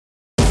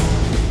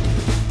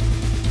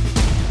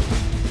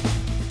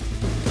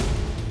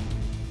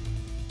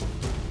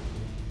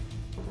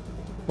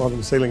Welcome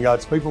to Sealing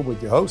God's People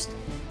with your host,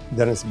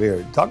 Dennis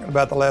Beard. Talking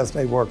about the last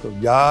day work of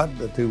God,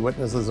 the two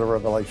witnesses of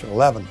Revelation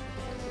 11.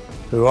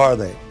 Who are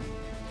they?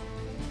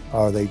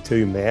 Are they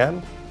two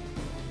men?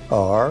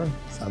 Or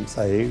some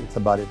say it's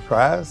the body of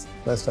Christ?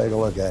 Let's take a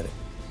look at it.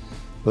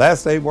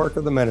 Last day work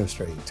of the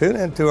ministry. Tune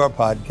into our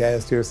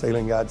podcast here,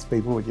 Sealing God's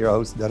People with your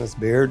host, Dennis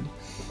Beard,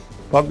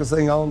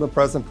 focusing on the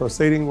present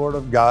proceeding Word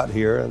of God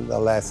here in the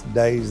last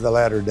days, the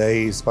latter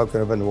days,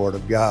 spoken of in the Word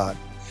of God.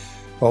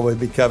 What we'll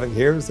be covering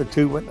here is the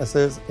two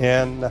witnesses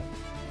in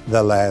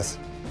the last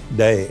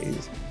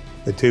days,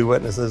 the two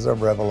witnesses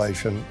of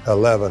Revelation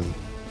 11.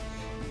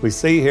 We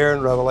see here in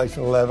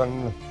Revelation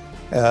 11,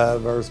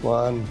 verse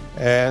 1,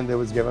 and there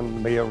was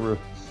given me a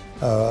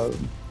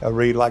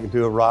reed like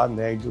unto a rod, and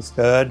the angel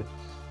stood,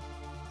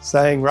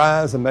 saying,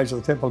 Rise and measure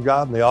the temple of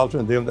God and the altar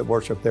and them that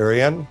worship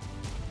therein.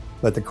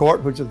 But the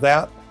court which is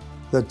without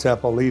the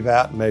temple leave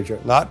out and measure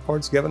it not, for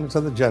it's given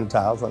unto the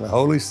Gentiles, and the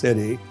holy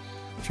city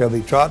shall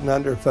be trodden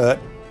under foot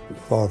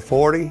for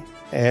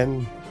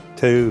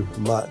 42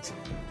 months.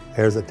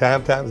 There's a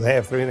time and a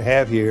half,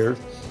 3.5 years,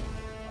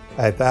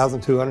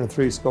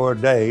 1,260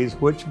 days,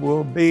 which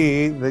will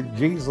be the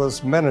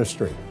Jesus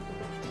ministry.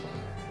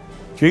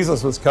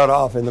 Jesus was cut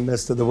off in the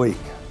midst of the week,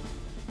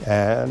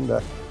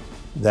 and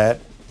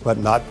but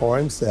not for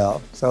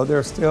himself. So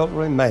there still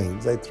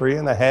remains a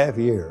 3.5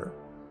 year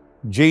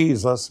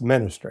Jesus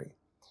ministry.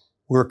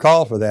 We're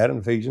called for that in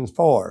Ephesians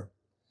 4.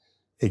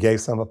 He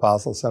gave some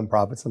apostles, some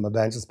prophets, some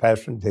evangelists,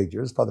 pastors, and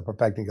teachers for the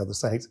perfecting of the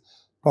saints,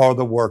 for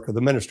the work of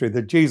the ministry,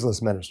 the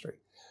Jesus ministry.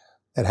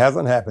 It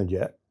hasn't happened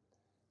yet,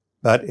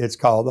 but it's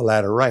called the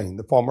latter rain.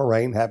 The former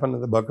rain happened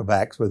in the book of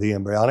Acts with the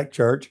embryonic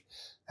church,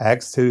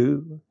 Acts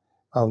 2,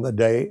 on the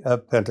day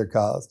of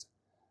Pentecost,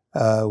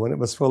 when it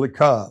was fully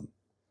come.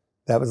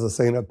 That was the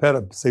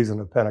season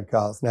of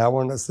Pentecost. Now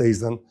we're in the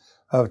season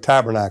of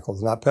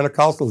tabernacles, not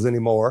Pentecostals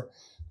anymore,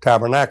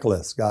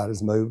 tabernacleists. God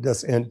has moved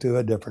us into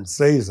a different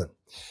season.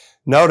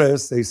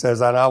 Notice, he says,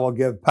 and I will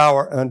give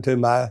power unto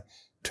my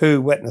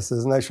two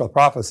witnesses, and they shall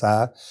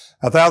prophesy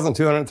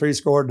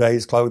 1,260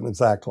 days clothed in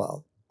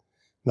sackcloth.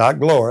 Not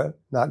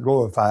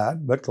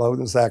glorified, but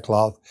clothed in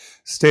sackcloth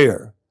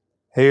still.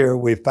 Here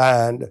we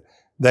find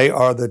they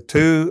are the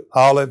two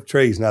olive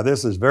trees. Now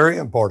this is very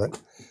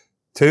important.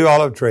 Two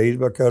olive trees,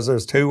 because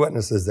there's two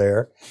witnesses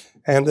there,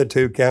 and the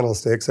two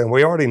candlesticks. And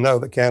we already know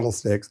the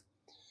candlesticks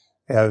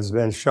has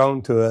been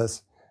shown to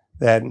us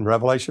that in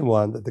Revelation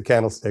 1 that the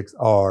candlesticks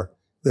are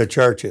the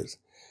churches.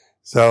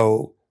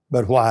 So,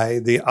 but why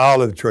the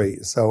olive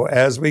trees? So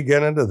as we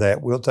get into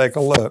that, we'll take a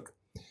look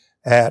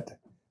at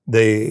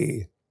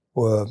the,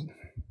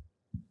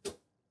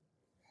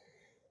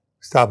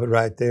 stop it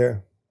right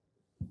there.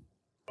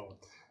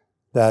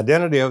 The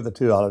identity of the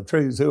two olive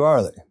trees, who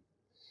are they?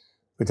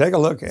 We take a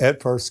look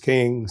at 1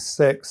 Kings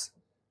 6,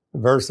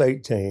 verse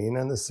 18,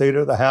 and the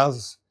cedar of the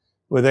house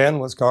within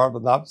was carved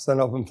with knops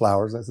and open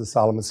flowers, as the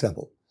Solomon's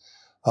temple.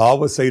 All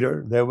was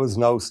cedar, there was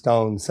no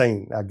stone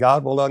seen. Now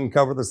God will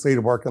uncover the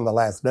cedar work in the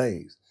last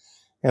days,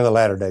 in the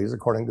latter days,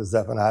 according to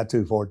Zephaniah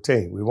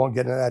 2:14. We won't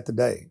get into that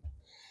today.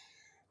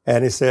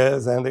 And he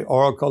says, and the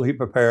oracle he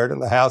prepared in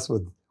the house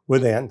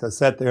within to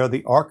set there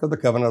the ark of the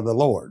covenant of the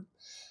Lord.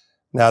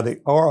 Now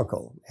the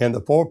oracle in the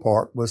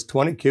forepart was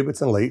 20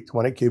 cubits in length,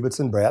 20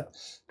 cubits in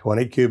breadth,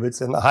 20 cubits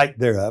in the height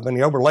thereof, and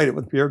he overlaid it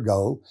with pure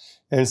gold,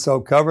 and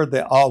so covered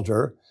the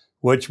altar,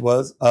 which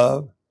was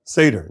of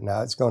cedar.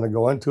 Now it's going to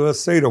go into a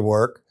cedar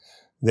work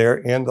there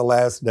in the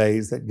last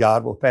days, that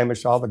God will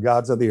famish all the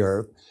gods of the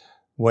earth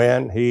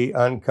when he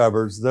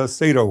uncovers the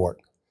cedar work.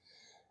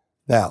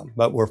 Now,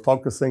 but we're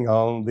focusing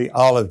on the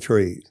olive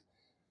trees.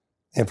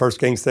 In 1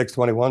 Kings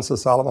 6:21, so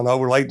Solomon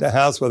overlaid the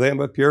house within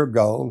with pure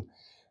gold,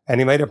 and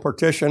he made a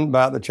partition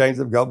by the chains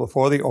of gold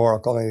before the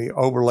oracle, and he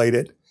overlaid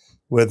it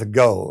with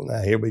gold.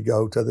 Now here we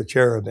go to the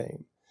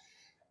cherubim.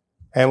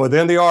 And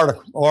within the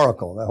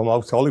oracle, the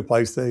most holy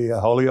place, the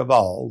holy of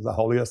all, the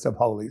holiest of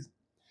holies,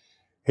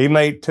 he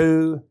made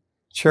two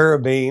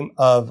cherubim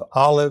of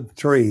olive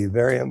tree.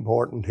 Very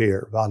important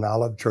here, an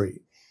olive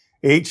tree.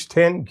 Each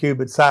 10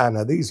 cubits high.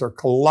 Now these are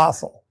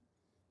colossal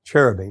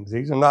cherubims.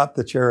 These are not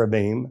the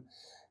cherubim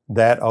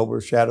that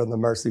overshadow the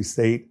mercy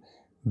seat.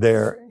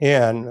 They're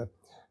in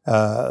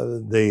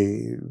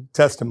the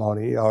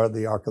testimony or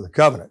the Ark of the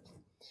Covenant.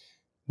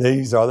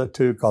 These are the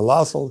two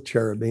colossal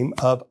cherubim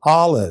of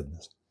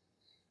olives.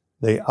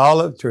 The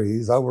olive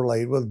trees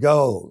overlaid with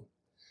gold.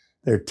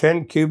 They're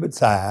 10 cubits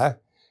high,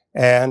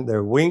 and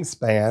their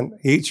wingspan,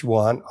 each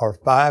one, or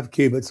 5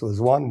 cubits was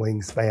one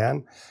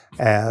wingspan,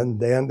 and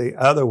then the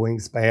other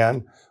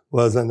wingspan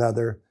was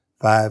another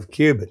 5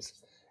 cubits.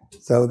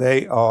 So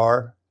they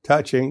are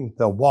touching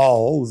the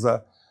walls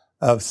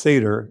of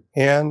cedar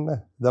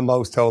in the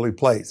most holy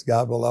place.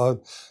 God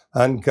will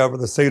uncover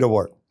the cedar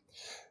work.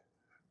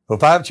 Well,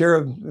 5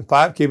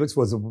 cubits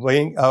was the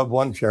wing of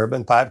one cherub,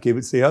 and 5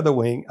 cubits the other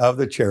wing of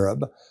the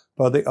cherub.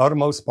 For the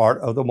uttermost part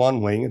of the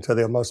one wing and to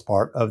the uttermost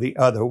part of the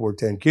other were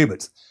 10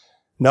 cubits.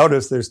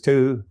 Notice there's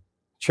 2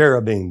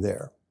 cherubim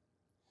there.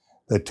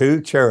 The 2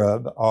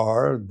 cherub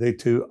are the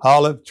 2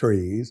 olive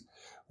trees,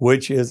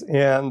 which is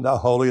in the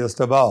holiest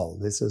of all.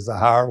 This is a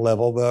higher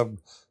level of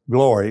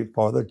glory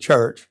for the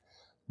church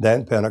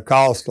than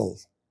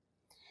Pentecostals.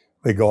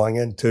 We're going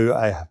into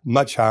a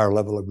much higher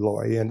level of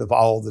glory, into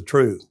all the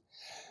truth.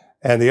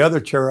 And the other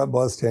cherub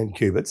was 10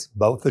 cubits.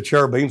 Both the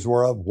cherubims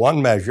were of one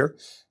measure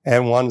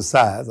and one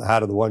size. The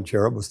height of the one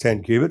cherub was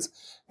 10 cubits,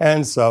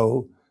 and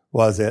so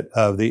was it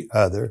of the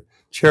other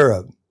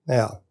cherub.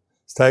 Now,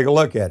 let's take a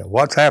look at it.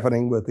 What's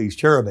happening with these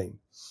cherubim?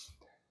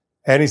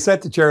 And he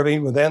set the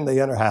cherubim within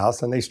the inner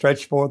house, and they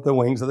stretched forth the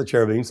wings of the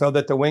cherubim so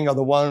that the wing of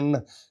the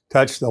one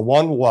touched the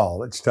one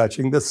wall. It's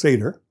touching the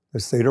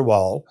cedar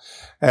wall,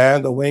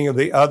 and the wing of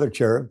the other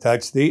cherub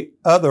touched the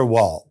other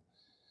wall.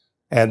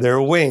 And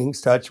their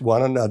wings touched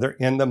one another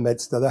in the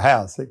midst of the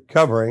house,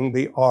 covering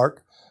the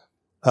ark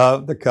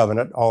of the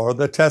covenant, or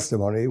the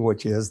testimony,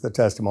 which is the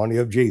testimony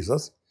of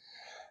Jesus.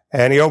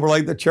 And he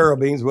overlaid the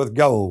cherubims with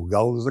gold.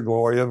 Gold is the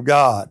glory of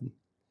God.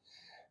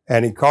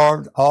 And he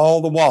carved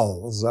all the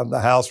walls of the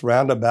house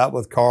round about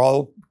with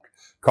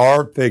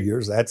carved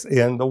figures. That's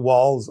in the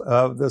walls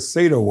of the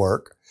cedar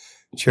work,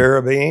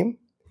 cherubim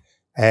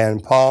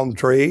and palm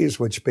trees,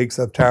 which speaks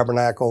of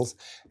tabernacles,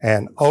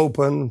 and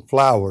open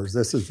flowers.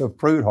 This is the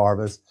fruit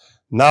harvest,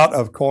 not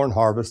of corn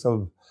harvest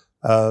of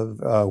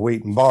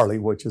wheat and barley,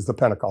 which is the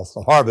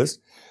Pentecostal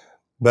harvest,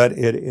 but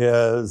it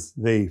is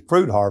the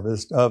fruit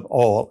harvest of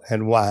oil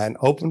and wine,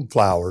 open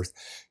flowers,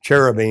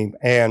 cherubim,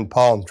 and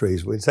palm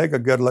trees. We take a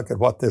good look at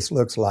what this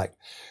looks like.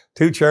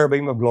 2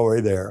 cherubim of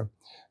glory there.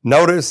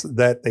 Notice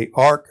that the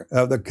Ark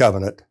of the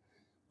Covenant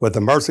with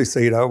the mercy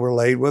seat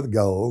overlaid with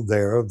gold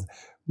there,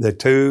 the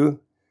 2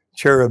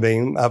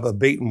 cherubim of a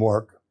beaten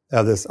work,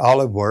 of this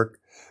olive work,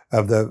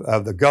 of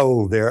the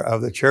gold there,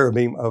 of the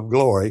cherubim of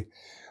glory,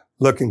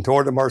 looking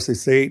toward the mercy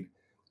seat,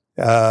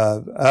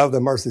 of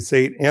the mercy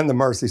seat, in the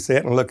mercy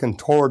seat, and looking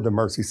toward the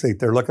mercy seat.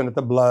 They're looking at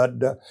the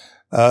blood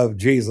of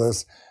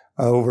Jesus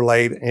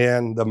overlaid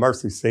in the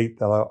mercy seat,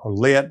 the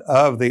lid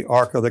of the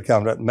Ark of the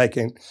Covenant,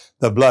 making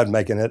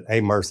it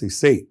a mercy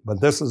seat.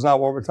 But this is not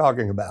what we're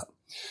talking about.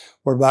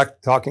 We're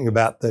talking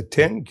about the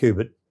 10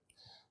 cubit,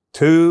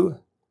 2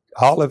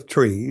 olive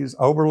trees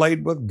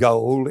overlaid with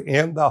gold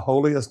in the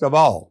holiest of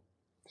all.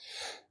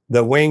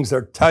 The wings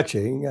are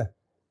touching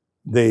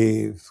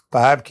the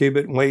 5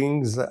 cubit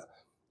wings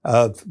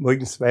of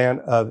wingspan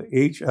of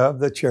each of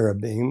the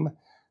cherubim,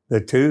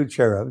 the 2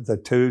 cherubs, the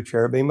 2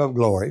 cherubim of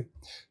glory,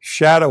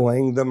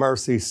 shadowing the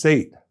mercy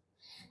seat.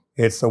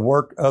 It's the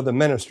work of the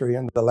ministry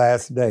in the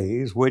last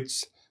days,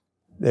 which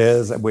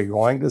is, we're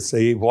going to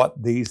see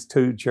what these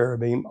 2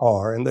 cherubim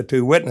are and the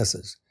 2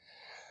 witnesses.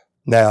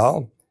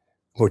 Now,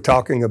 we're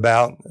talking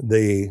about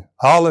the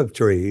olive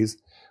trees.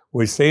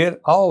 We see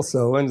it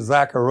also in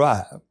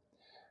Zechariah.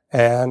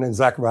 And in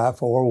Zechariah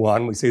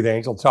 4:1, we see the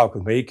angel talk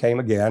with me. He came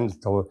again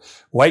to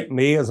wake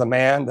me as a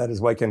man that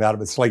is wakened out of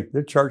his sleep,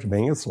 the church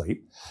being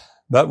asleep,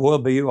 but will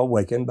be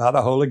awakened by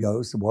the Holy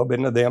Ghost. Woe be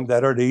to them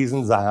that are at ease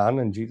in Zion.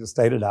 And Jesus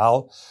stated,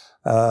 I'll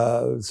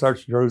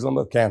search Jerusalem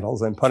with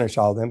candles and punish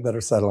all them that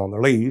are settled on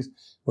their leaves.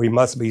 We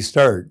must be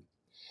stirred.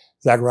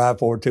 Zechariah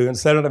 4:2, and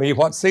said unto me,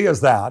 what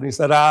seest thou? And he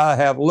said, I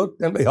have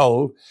looked, and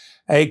behold,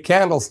 a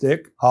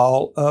candlestick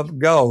all of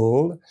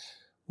gold,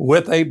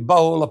 with a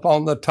bowl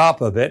upon the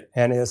top of it,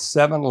 and his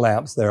 7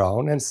 lamps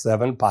thereon, and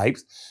 7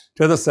 pipes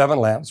to the 7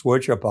 lamps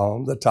which are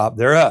upon the top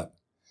thereof.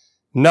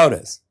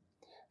 Notice,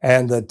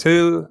 and the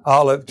 2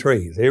 olive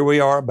trees. Here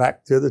we are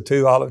back to the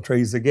 2 olive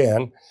trees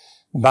again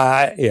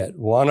by it.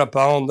 One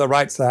upon the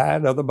right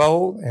side of the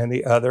bowl, and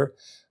the other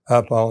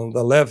upon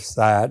the left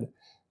side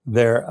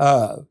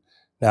thereof.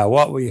 Now,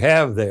 what we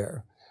have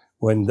there,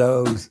 when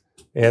those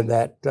in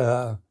that,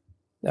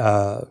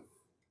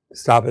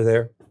 stop it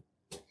there.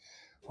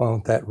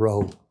 On that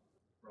roll.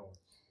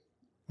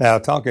 Now,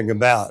 talking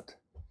about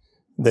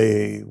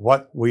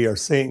what we are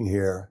seeing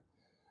here,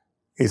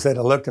 he said,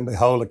 I looked and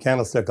behold a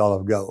candlestick all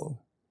of gold.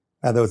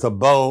 Now, there was a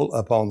bowl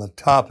upon the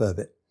top of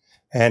it,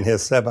 and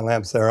his 7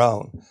 lamps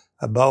thereon.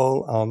 A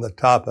bowl on the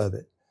top of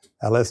it.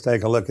 Now, let's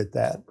take a look at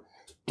that.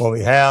 What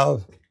we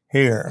have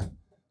here,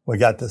 we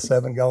got the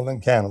 7 golden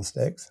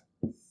candlesticks.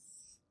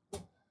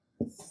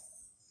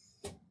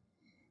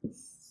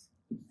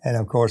 And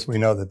of course, we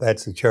know that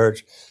that's the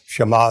church,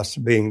 Shamash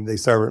being the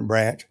servant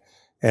branch.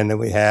 And then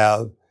we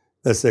have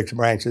the 6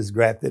 branches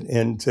grafted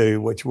into,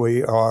 which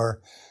we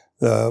are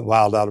the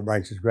wild olive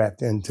branches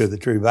grafted into the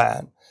true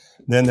vine.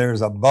 Then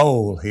there's a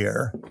bowl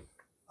here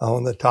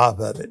on the top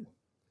of it.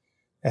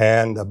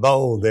 And the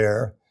bowl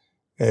there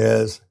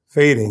is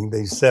feeding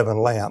these 7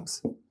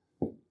 lamps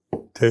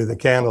to the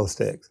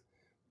candlesticks.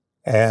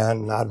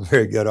 And not a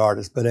very good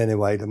artist, but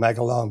anyway, to make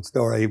a long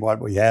story,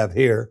 what we have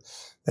here,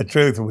 the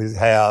truth we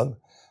have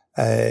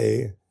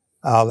a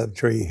olive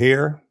tree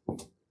here,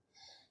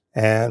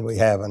 and we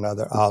have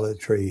another olive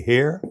tree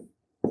here,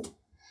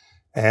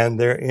 and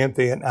they're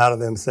emptying out of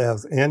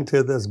themselves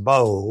into this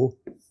bowl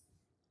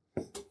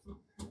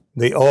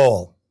the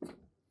oil,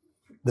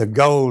 the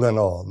golden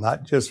oil,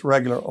 not just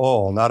regular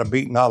oil, not a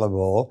beaten olive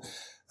oil,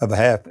 of a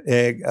half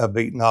egg of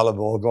beaten olive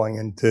oil going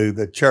into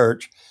the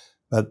church,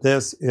 but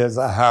this is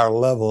a higher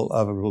level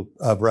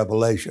of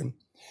revelation.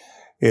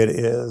 It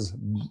is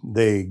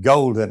the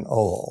golden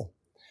oil.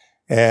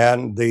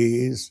 And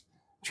these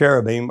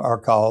cherubim are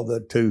called the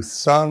two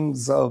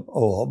sons of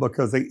oil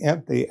because they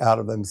empty out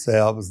of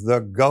themselves the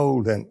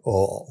golden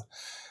oil.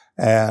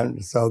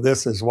 And so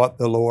this is what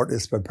the Lord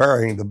is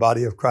preparing the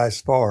body of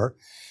Christ for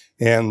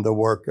in the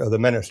work of the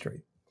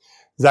ministry.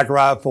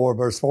 Zechariah 4,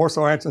 verse 4,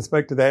 so I answered and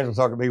spake to the angel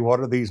talking to me, what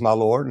are these, my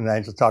Lord? And the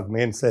angel talked to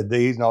me and said,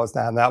 these, knowest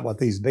thou not what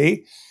these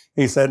be?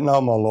 He said, no,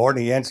 my Lord.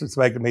 And he answered and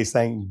spake to me,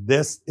 saying,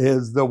 this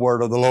is the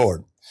word of the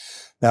Lord.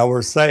 Now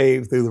we're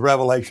saved through the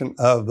revelation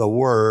of the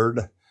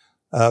word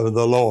of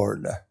the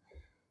Lord.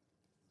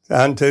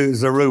 Unto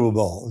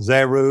Zerubbabel.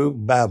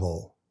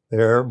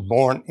 They're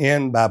born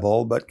in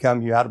Babel, but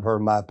come you out of her,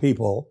 my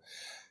people,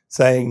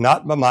 saying,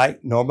 not by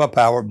might, nor by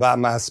power, by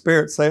my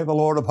spirit, saith the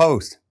Lord of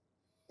hosts.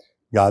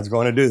 God's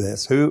going to do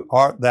this. Who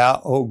art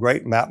thou, O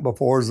great mountain,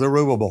 before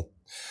Zerubbabel?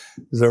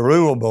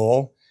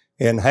 Zerubbabel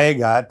in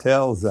Haggai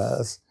tells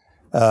us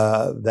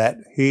that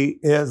he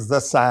is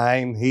the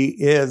sign, he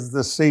is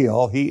the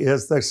seal, he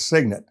is the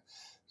signet.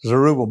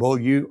 Zerubbabel,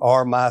 you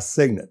are my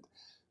signet,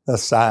 the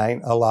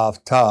sign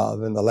Aleph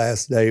Tav in the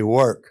last day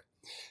work.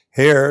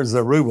 Here,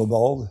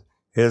 Zerubbabel,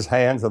 his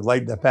hands have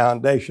laid the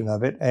foundation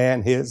of it,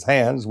 and his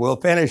hands will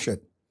finish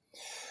it.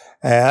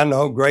 And,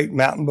 O great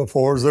mountain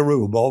before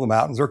Zerubbabel, the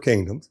mountains are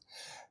kingdoms,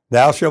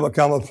 thou shalt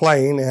become a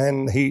plain,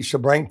 and he shall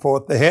bring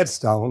forth the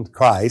headstone,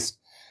 Christ,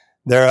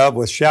 thereof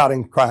with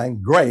shouting,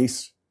 crying,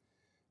 grace,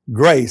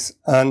 grace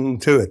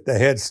unto it. The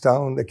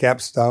headstone, the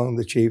capstone,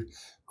 the chief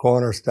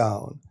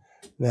cornerstone.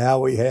 Now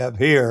we have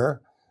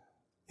here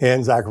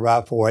in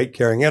Zechariah 4:8,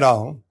 carrying it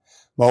on.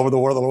 Moreover, the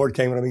word of the Lord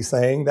came unto me,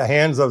 saying, the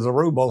hands of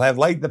Zerubbabel have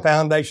laid the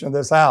foundation of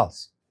this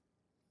house.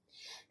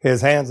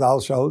 His hands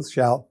also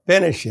shall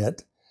finish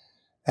it,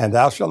 and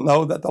thou shalt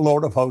know that the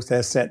Lord of hosts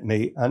has sent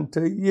me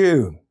unto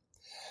you.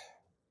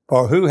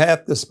 For who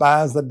hath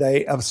despised the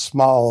day of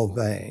small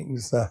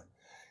things?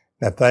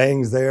 The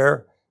things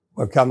there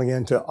were coming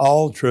into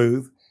all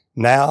truth.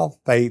 Now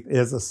faith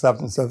is the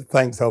substance of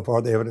things hoped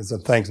for, the evidence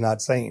of things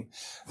not seen.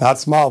 Not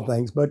small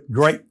things, but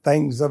great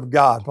things of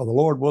God. For the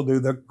Lord will do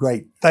the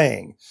great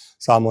thing.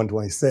 Psalm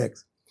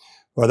 126.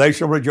 For they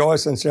shall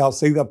rejoice and shall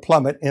see the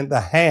plummet in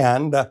the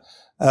hand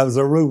of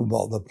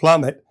Zerubbabel. The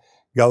plummet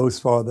goes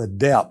for the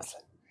depth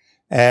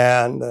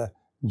and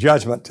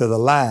judgment to the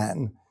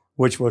line,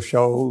 which will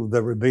show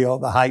reveal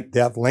the height,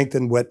 depth, length,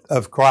 and width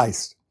of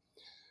Christ.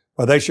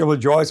 For they shall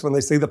rejoice when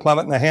they see the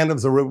plummet in the hand of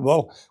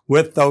Zerubbabel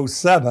with those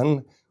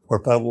seven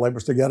were fellow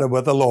laborers together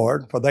with the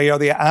Lord. For they are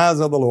the eyes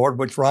of the Lord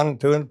which run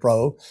to and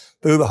fro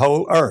through the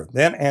whole earth.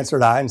 Then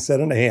answered I and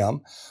said unto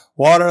him,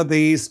 what are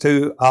these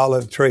two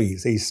olive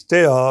trees? He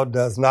still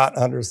does not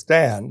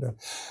understand.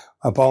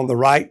 Upon the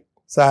right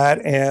side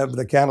of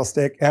the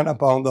candlestick and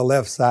upon the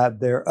left side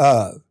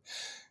thereof.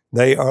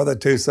 They are the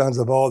two sons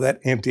of oil that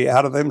empty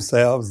out of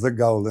themselves the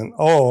golden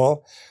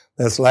oil,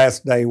 this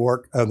last day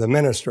work of the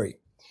ministry.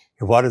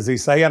 And what does he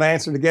say? And I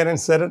answered again and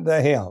said unto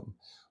him,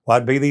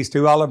 what be these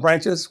two olive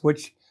branches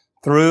which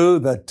through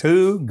the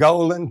two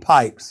golden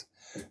pipes?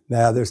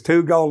 Now there's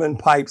two golden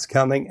pipes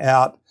coming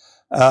out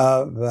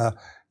of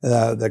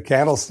the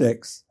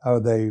candlesticks, or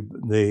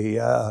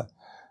the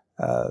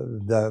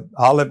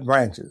olive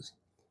branches,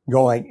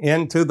 going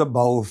into the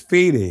bowl,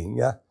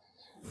 feeding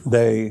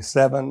the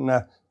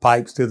seven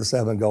pipes to the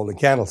seven golden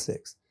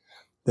candlesticks.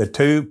 The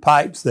two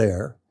pipes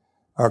there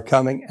are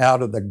coming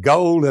out of the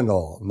golden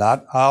oil,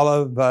 not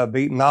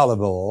beaten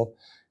olive oil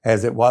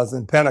as it was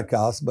in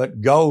Pentecost,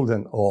 but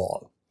golden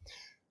oil.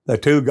 The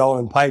two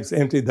golden pipes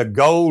emptied the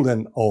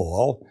golden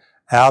oil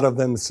out of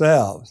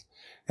themselves.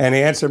 And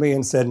he answered me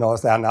and said,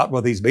 knowest thou not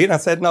what these be? And I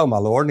said, no, my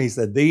Lord. And he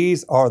said,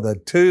 these are the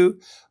two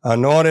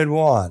anointed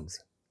ones.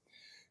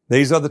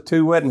 These are the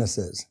two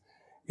witnesses.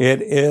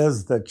 It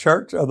is the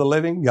church of the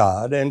living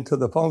God, and to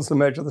the fullness of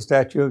the measure of the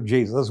statue of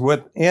Jesus,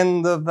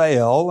 within the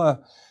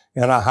veil,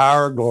 in a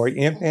higher glory,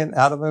 emptying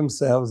out of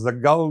themselves the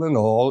golden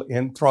oil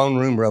in throne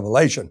room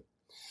revelation.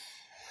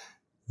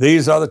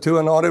 These are the two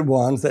anointed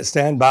ones that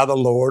stand by the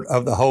Lord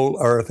of the whole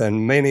earth.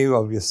 And many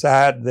of you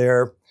side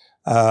there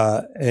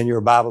in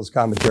your Bible's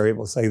commentary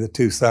will say the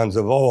two sons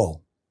of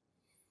oil,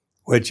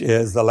 which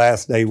is the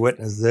last day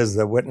witness. This is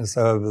the witness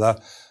of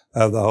the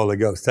Holy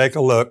Ghost. Take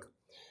a look.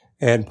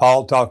 And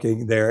Paul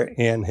talking there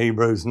in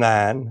Hebrews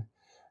 9,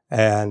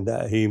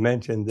 and he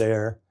mentioned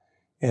there,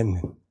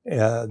 then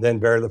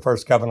the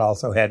first covenant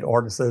also had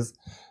ordinances,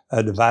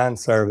 a divine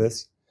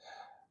service,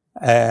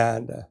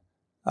 and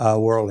a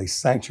worldly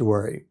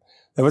sanctuary.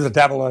 There was a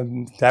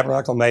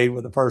tabernacle made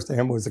with the first of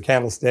them was the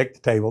candlestick, the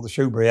table, the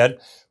shewbread,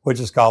 which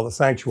is called the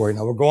sanctuary.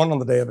 Now we're going on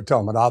the Day of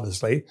Atonement,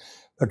 obviously,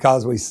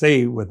 because we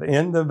see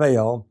within the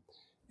veil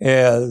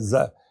is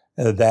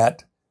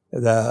that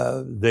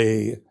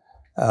the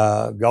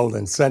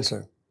golden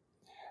censer.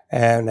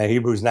 And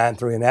Hebrews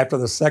 9:3, and after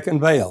the second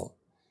veil,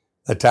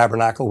 the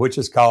tabernacle, which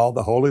is called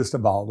the holiest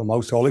of all, the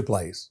most holy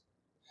place,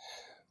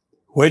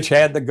 which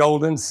had the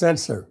golden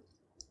censer.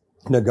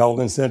 The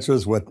golden censer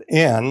is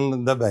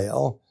within the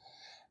veil,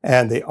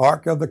 and the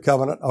ark of the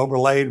covenant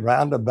overlaid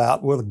round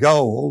about with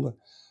gold,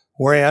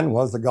 wherein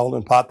was the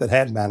golden pot that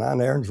had manna,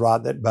 and Aaron's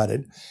rod that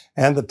budded,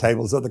 and the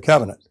tables of the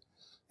covenant.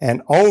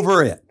 And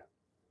over it,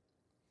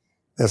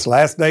 this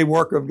last day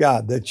work of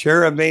God, the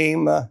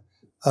cherubim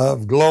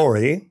of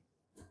glory,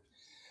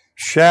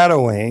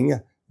 shadowing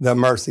the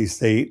mercy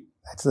seat.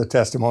 That's the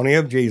testimony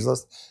of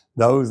Jesus.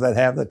 Those that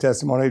have the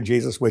testimony of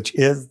Jesus, which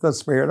is the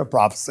spirit of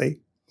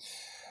prophecy,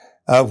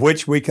 of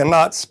which we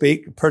cannot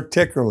speak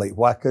particularly.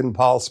 Why couldn't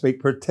Paul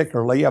speak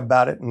particularly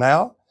about it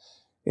now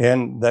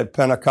in the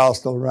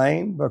Pentecostal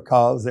reign?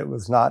 Because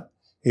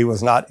he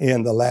was not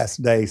in the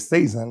last day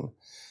season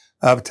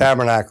of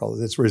tabernacles.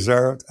 It's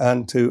reserved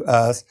unto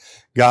us,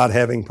 God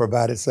having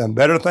provided some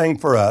better thing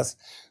for us,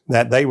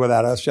 that they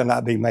without us shall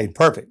not be made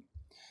perfect.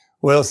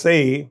 We'll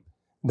see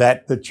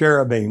that the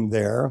cherubim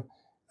there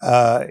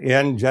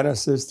in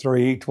Genesis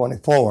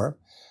 3:24,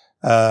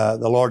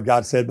 the Lord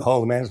God said,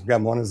 behold, the man has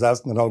become one as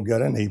us, and know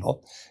good and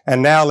evil.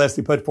 And now lest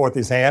he put forth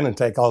his hand and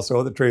take also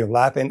of the tree of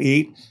life and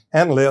eat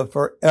and live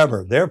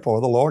forever.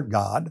 Therefore the Lord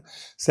God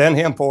sent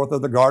him forth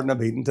of the Garden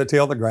of Eden to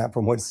till the ground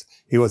from whence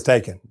he was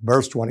taken.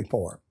 Verse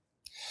 24.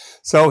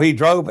 So he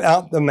drove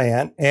out the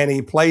man, and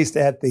he placed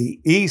at the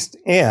east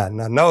end.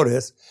 Now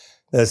notice,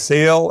 the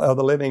seal of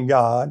the living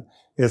God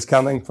is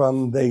coming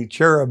from the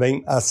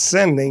cherubim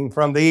ascending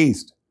from the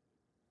east.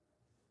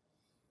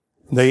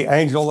 The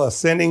angel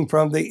ascending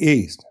from the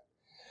east.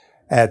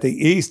 At the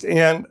east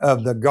end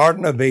of the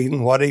Garden of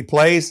Eden, what he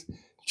placed?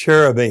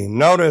 Cherubim.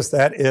 Notice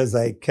that is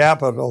a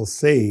capital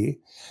C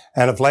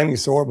and a flaming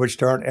sword which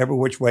turned every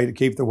which way to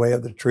keep the way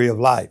of the tree of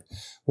life.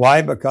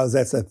 Why? Because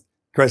that's a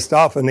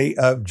Christophany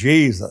of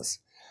Jesus.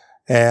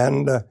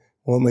 And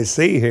when we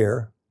see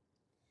here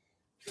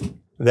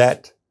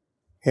that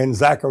in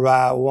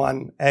Zechariah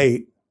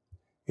 1:8,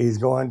 he's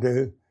going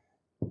to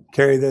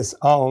carry this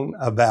on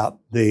about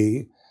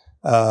the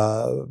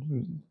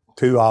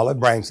two olive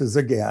branches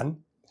again.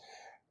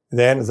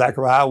 Then in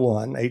Zechariah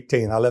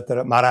 1:18, I lifted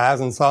up mine eyes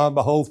and saw, and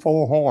behold,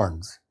 4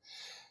 horns.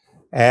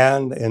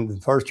 And in the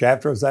first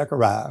chapter of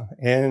Zechariah,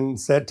 and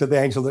said to the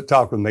angel that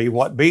talked with me,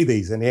 what be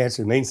these? And he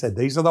answered me and said,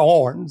 these are the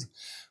horns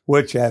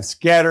which have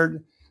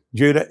scattered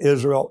Judah,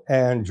 Israel,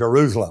 and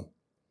Jerusalem.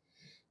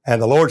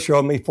 And the Lord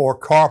showed me 4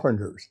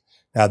 carpenters.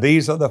 Now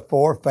these are the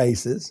 4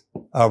 faces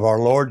of our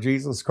Lord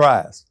Jesus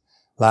Christ.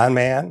 Lion,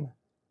 man,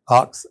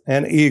 ox,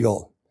 and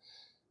eagle.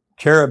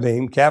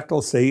 Cherubim,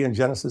 capital C, in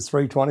Genesis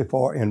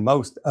 3:24 in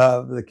most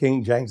of the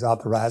King James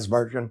Authorized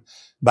Version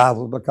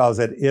Bible, because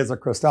it is a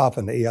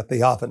Christophany, a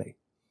theophany.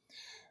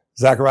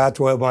 Zechariah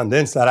 12:1,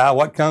 then said I,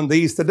 what come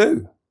these to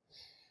do?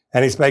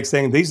 And he spake,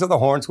 saying, these are the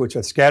horns which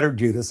have scattered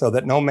Judah, so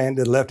that no man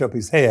did lift up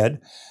his head.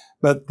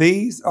 But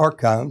these are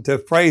come to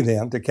fray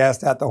them, to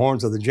cast out the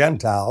horns of the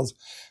Gentiles,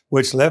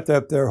 which lift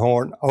up their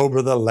horn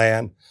over the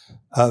land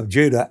of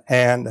Judah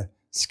and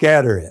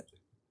scatter it.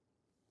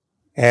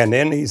 And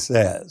then he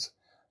says,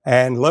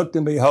 and looked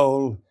and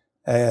behold,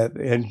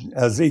 in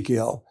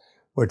Ezekiel,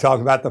 we're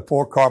talking about the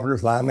 4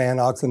 carpenters, lion, man,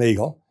 ox, and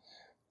eagle,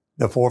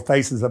 the 4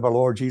 faces of our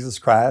Lord Jesus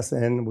Christ.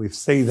 And we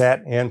see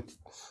that in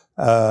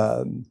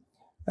 2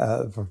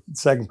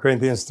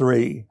 Corinthians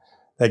 3,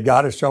 that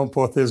God has shown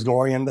forth his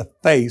glory in the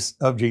face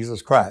of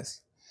Jesus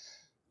Christ.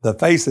 The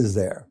faces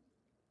there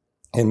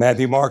in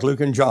Matthew, Mark, Luke,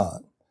 and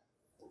John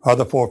are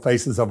the 4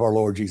 faces of our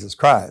Lord Jesus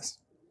Christ.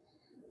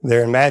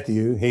 There in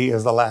Matthew, he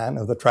is the Lion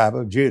of the tribe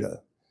of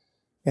Judah.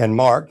 In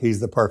Mark, he's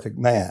the perfect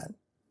man.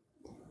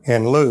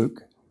 In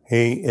Luke,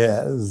 he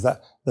is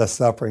the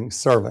suffering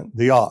servant,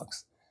 the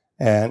ox.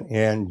 And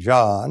in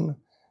John,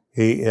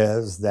 he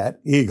is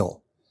that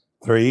eagle.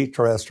 3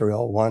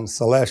 terrestrial, 1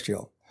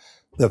 celestial.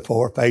 The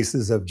 4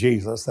 faces of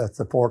Jesus, that's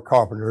the 4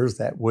 carpenters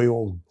that we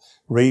will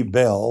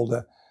rebuild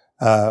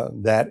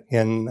that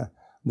in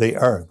the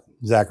earth.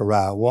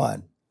 Zechariah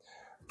 1.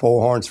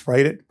 4 horns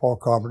frayed it, 4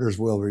 carpenters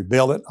will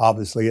rebuild it.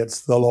 Obviously,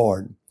 it's the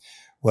Lord.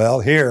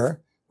 Well,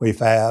 here we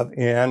have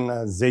in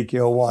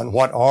Ezekiel 1,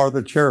 what are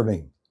the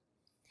cherubim?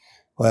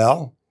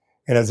 Well,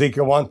 in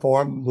Ezekiel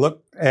 1:4,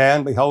 look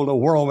and behold, a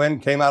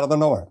whirlwind came out of the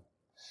north.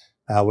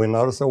 Now we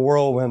notice a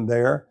whirlwind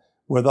there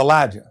with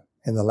Elijah.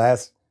 In the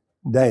last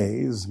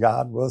days,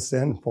 God will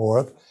send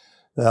forth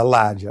the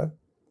Elijah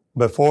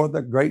before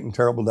the great and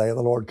terrible day of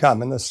the Lord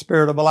come, in the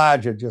spirit of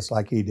Elijah, just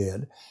like he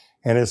did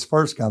in his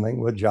first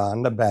coming with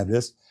John the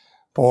Baptist,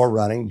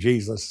 forerunning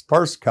Jesus'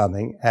 first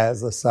coming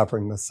as the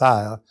suffering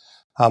Messiah,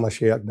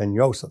 HaMashiach ben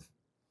Yosef.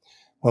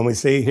 When we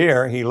see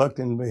here, he looked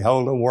and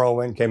behold, a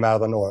whirlwind came out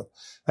of the north.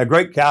 A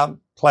great cloud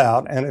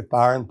and a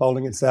fire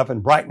enfolding itself,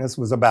 and brightness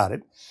was about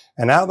it.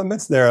 And out of the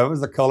midst thereof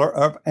was the color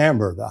of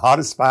amber, the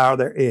hottest fire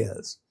there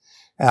is,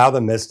 out of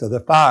the midst of the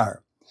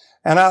fire.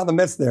 And out of the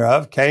midst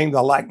thereof came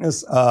the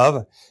likeness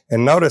of,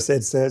 and notice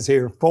it says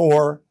here,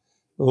 4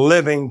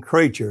 living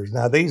creatures.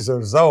 Now these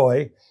are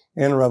Zoe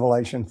in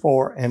Revelation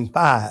 4 and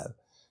 5,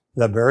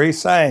 the very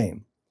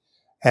same.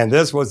 And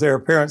this was their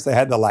appearance. They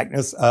had the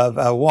likeness of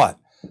what?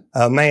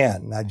 A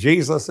man. Now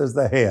Jesus is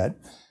the head,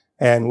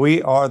 and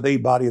we are the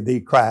body of the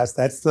Christ.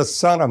 That's the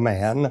Son of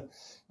Man,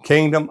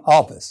 kingdom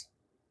office.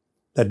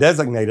 The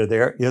designator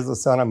there is the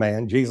Son of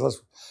Man,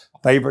 Jesus'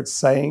 favorite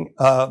saying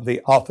of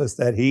the office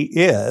that he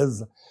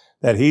is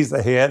that he's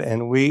the head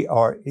and we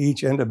are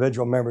each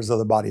individual members of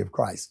the body of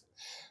Christ.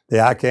 The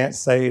eye can't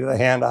say to the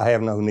hand, I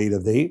have no need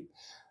of thee.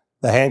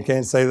 The hand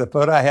can't say to the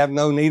foot, I have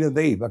no need of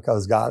thee,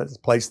 because God has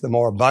placed the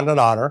more abundant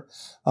honor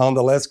on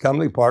the less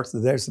comely parts, that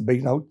there should be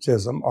no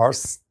schism or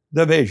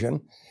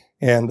division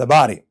in the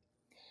body.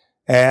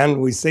 And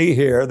we see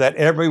here that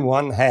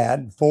everyone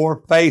had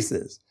 4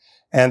 faces,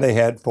 and they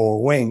had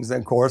 4 wings.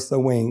 And of course, the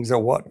wings are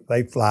what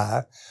they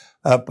fly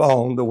up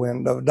on the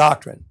wind of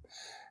doctrine.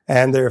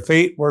 And their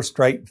feet were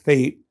straight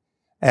feet,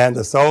 and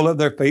the sole of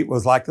their feet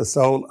was like the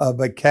sole of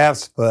a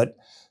calf's foot,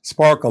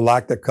 sparkled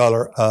like the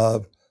color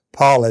of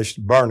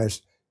polished,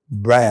 burnished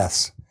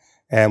brass.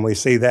 And we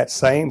see that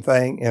same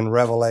thing in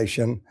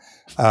Revelation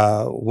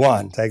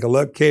 1. Take a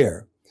look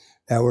here.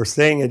 Now we're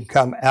seeing it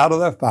come out of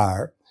the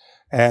fire,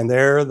 and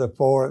there are the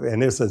 4,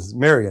 and this is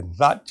myriad,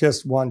 not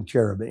just one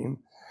cherubim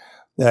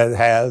that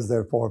has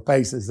their 4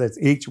 faces. That's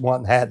each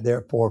one had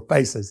their 4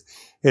 faces.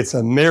 It's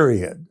a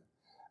myriad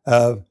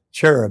of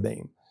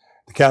cherubim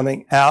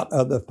coming out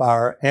of the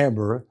fire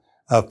amber,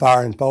 of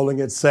fire enfolding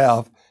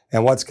itself.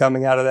 And what's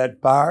coming out of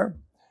that fire?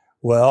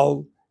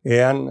 Well,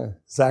 in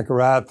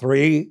Zechariah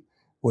 3,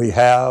 we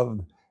have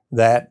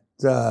that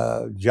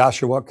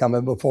Joshua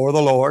coming before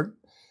the Lord.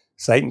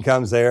 Satan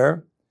comes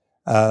there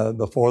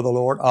before the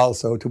Lord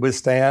also to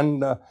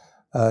withstand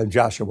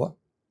Joshua.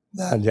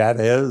 That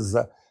is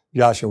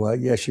Joshua,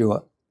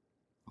 Yeshua,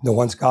 the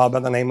one's called by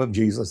the name of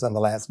Jesus in the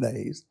last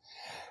days.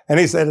 And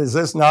he said, is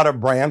this not a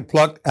brand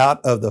plucked out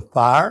of the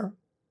fire?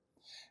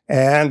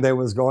 And there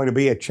was going to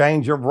be a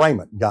change of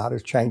raiment. God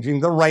is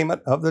changing the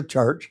raiment of the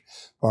church.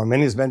 For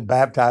many has been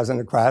baptized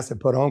into Christ and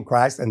put on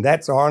Christ, and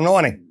that's our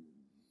anointing.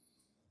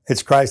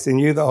 It's Christ in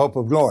you, the hope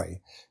of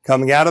glory.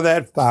 Coming out of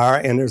that fire,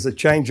 and there's a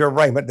change of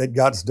raiment that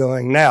God's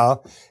doing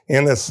now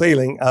in the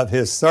sealing of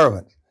his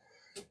servant.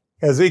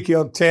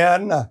 Ezekiel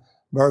 10,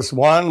 verse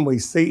 1, we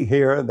see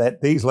here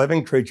that these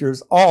living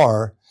creatures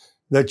are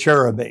the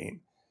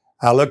cherubim.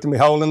 I looked and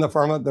behold in the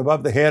firmament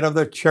above the head of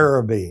the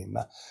cherubim.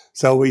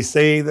 So we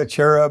see the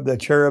cherub, the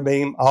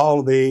cherubim,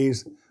 all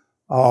these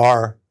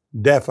are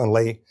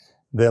definitely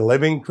the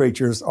living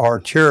creatures are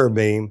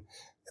cherubim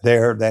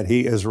there that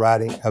he is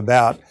writing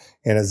about.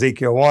 In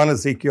Ezekiel 1,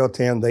 Ezekiel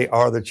 10, they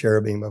are the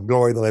cherubim of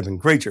glory, the living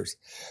creatures.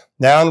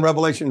 Now in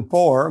Revelation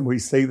 4, we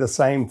see the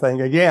same thing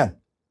again.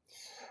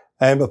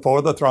 And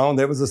before the throne,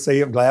 there was a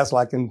sea of glass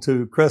like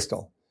unto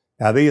crystal.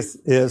 Now this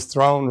is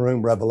throne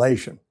room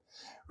revelation.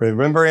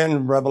 Remember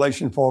in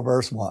Revelation 4,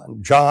 verse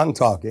 1, John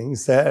talking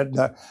said,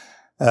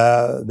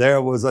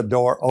 there was a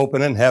door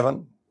open in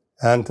heaven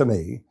unto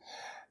me,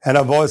 and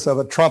a voice of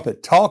a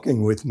trumpet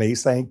talking with me,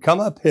 saying, come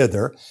up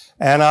hither,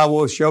 and I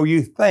will show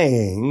you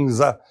things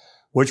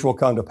which will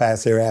come to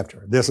pass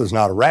hereafter. This is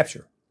not a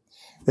rapture.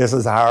 This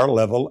is a higher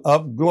level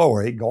of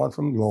glory, going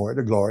from glory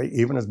to glory,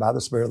 even as by the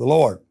Spirit of the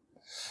Lord.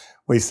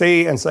 We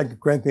see in 2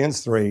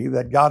 Corinthians 3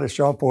 that God has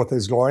shown forth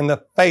his glory in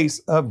the face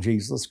of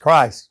Jesus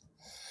Christ.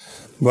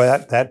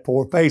 Well, that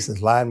 4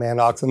 faces, lion, man,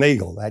 ox, and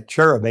eagle. That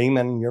cherubim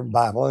in your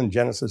Bible in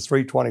Genesis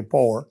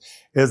 3:24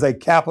 is a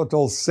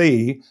capital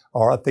C,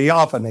 or a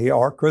theophany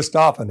or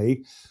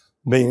Christophany,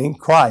 meaning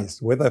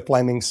Christ with a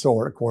flaming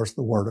sword, of course,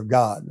 the Word of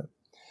God.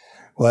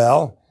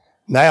 Well,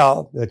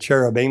 now the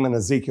cherubim in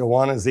Ezekiel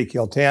 1,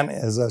 Ezekiel 10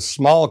 is a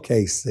small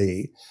case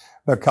C,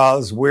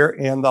 because we're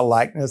in the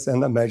likeness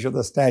and the measure of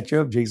the stature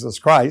of Jesus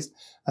Christ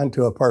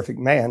unto a perfect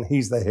man.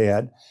 He's the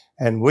head,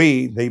 and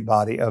we the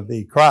body of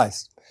the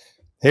Christ.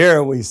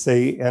 Here we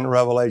see in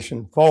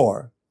Revelation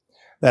 4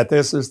 that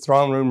this is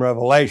throne room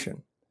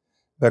revelation,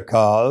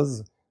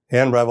 because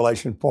in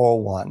Revelation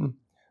 4:1,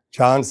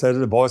 John said,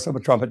 the voice of a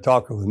trumpet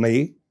talking with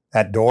me,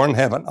 that door in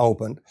heaven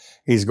opened.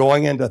 He's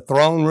going into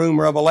throne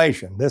room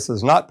revelation. This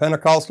is not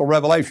Pentecostal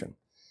revelation.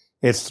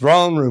 It's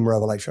throne room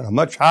revelation, a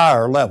much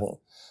higher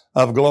level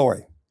of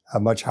glory, a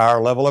much higher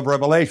level of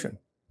revelation.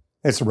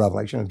 It's the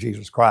revelation of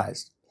Jesus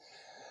Christ.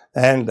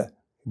 And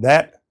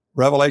that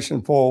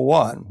Revelation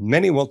 4:1,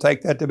 many will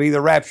take that to be the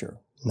rapture.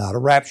 Not a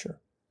rapture.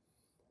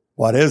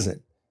 What is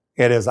it?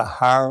 It is a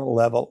higher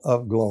level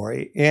of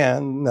glory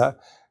in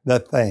the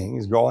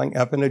things growing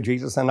up into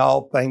Jesus and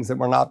all things that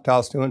were not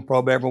tossed to and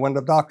fro by every wind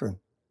of doctrine.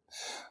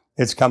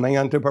 It's coming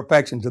unto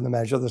perfection to the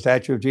measure of the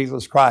stature of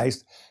Jesus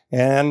Christ,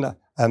 and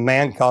a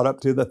man caught up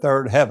to the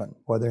third heaven,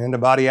 whether in the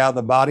body, out of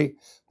the body.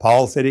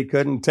 Paul said he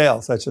couldn't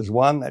tell, such as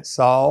one that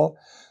saw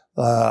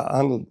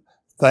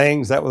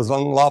things that was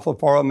unlawful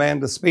for a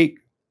man to speak.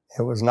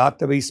 It was not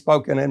to be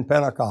spoken in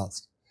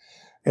Pentecost.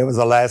 It was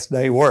a last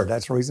day word.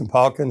 That's the reason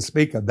Paul can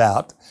speak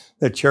about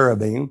the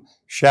cherubim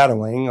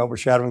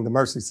overshadowing the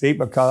mercy seat,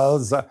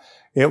 because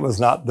it was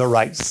not the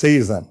right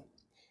season.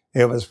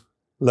 It was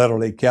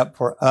literally kept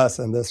for us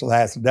in this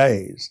last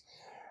days.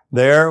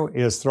 There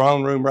is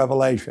throne room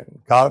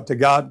revelation. Caught up to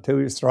God to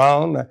his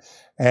throne,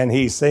 and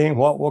he's seeing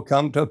what will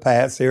come to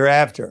pass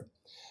hereafter.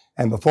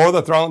 And before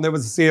the throne, there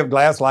was a sea of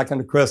glass like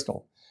unto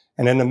crystal.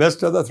 And in the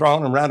midst of the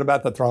throne and round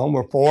about the throne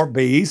were 4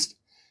 beasts.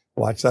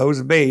 Watch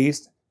those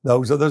beasts.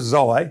 Those are the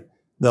Zoe,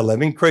 the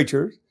living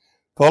creatures,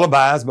 full of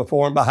eyes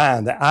before and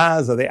behind. The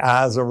eyes are the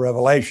eyes of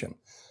revelation.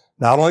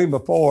 Not only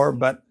before,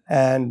 but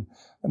and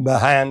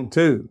behind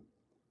two.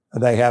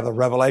 They have a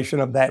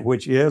revelation of that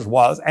which is,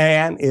 was,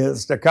 and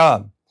is to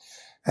come.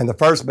 And the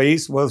first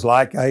beast was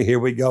like, here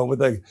we go with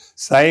the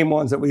same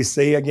ones that we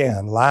see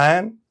again,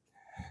 lion.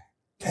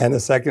 And the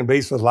second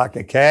beast was like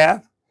a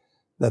calf.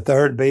 The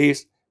third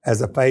beast has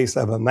the face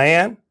of a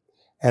man.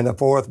 And the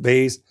fourth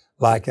beast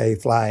like a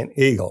flying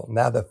eagle.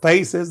 Now the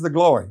face is the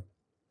glory.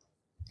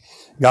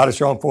 God has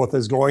shown forth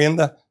his glory in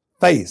the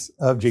face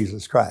of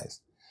Jesus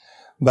Christ.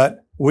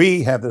 But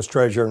we have this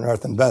treasure in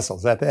earthen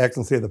vessels, that the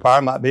excellency of the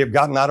power might be of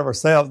God, not of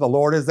ourselves. The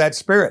Lord is that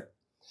Spirit.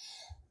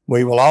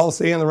 We will all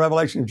see in the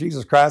revelation of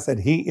Jesus Christ that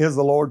he is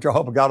the Lord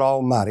Jehovah God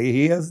Almighty.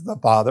 He is the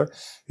Father.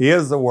 He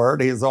is the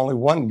Word. He is only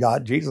one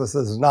God. Jesus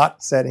is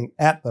not sitting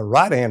at the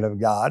right hand of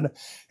God.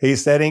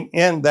 He's sitting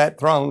in that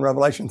throne,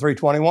 Revelation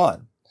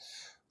 3:21.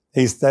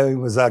 He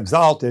was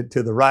exalted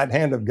to the right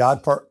hand of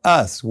God for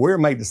us. We're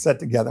made to sit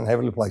together in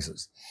heavenly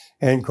places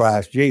in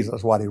Christ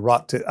Jesus, what he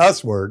wrought to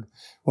usward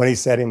when he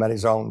set him at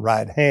his own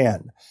right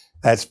hand.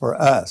 That's for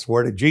us.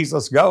 Where did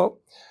Jesus go?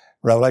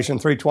 Revelation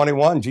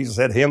 3:21, Jesus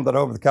said, him that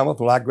overcometh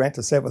will I grant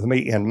to sit with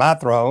me in my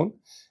throne.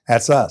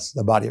 That's us,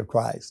 the body of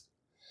Christ.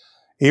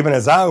 Even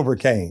as I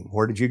overcame,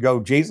 where did you go,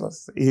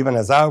 Jesus? Even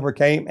as I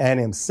overcame and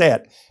am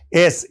set,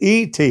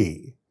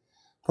 S-E-T,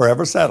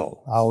 forever settled,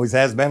 always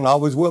has been and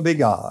always will be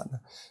God,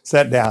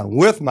 sat down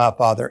with my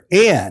Father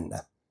in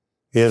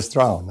his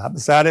throne, not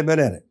beside him, but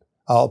in it.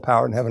 All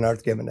power in heaven and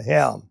earth given to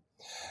him.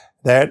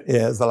 That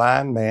is the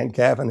lion, man,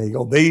 calf, and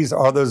eagle. These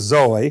are the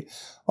Zoe,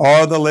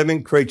 or the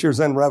living creatures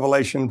in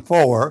Revelation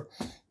 4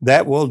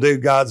 that will do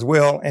God's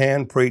will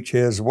and preach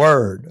his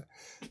word.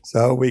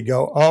 So we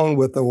go on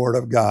with the word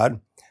of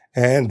God.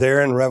 And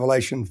there in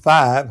Revelation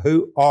 5,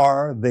 who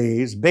are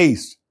these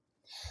beasts?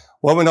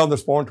 Well, we know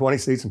there's 420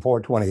 seats and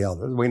 420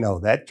 elders. We know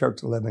that. Church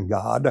of the living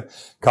God,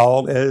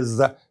 called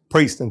as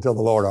priest until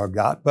the Lord our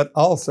God. But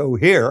also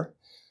here,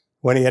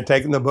 when he had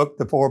taken the book,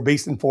 the 4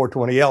 beasts and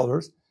 420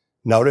 elders,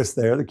 notice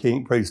there the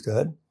king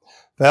priesthood,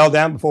 fell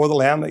down before the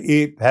Lamb,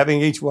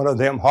 having each one of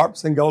them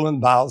harps and golden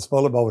vials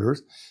full of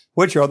odors,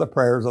 which are the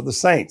prayers of the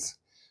saints.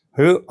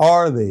 Who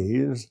are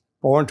these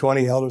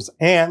 420 elders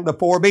and the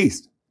 4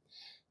 beasts?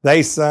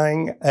 They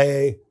sang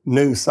a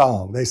new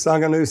song. They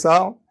sung a new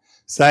song,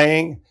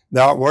 saying,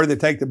 thou art worthy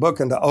to take the book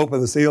and to open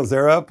the seals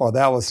thereof, for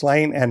thou wast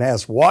slain and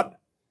hast what?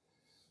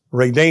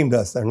 Redeemed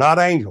us. They're not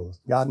angels.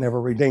 God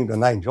never redeemed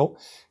an angel.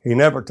 He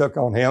never took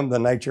on him the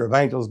nature of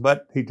angels,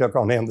 but he took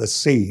on him the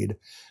seed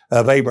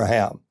of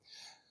Abraham.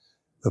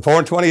 The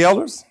 420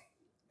 elders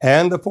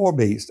and the 4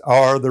 beasts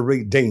are the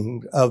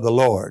redeemed of the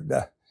Lord,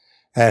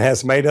 and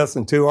has made us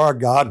unto our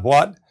God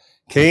what?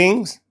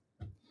 Kings.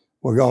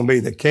 We're going to be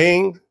the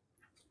king,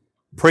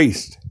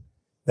 priest.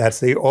 That's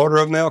the order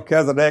of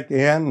Melchizedek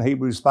in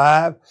Hebrews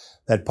 5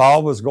 that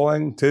Paul was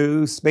going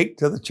to speak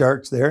to the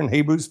church there in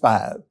Hebrews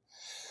 5.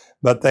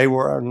 But they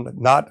were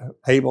not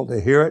able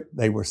to hear it.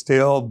 They were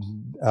still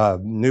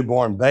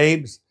newborn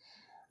babes,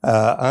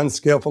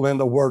 unskillful in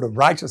the word of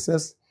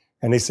righteousness.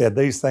 And he said,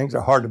 these things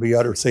are hard to be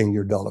uttered, seeing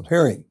you're dull of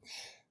hearing.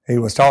 He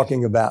was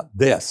talking about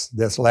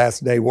this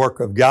last day work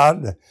of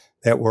God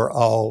that we're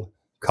all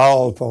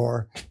called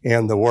for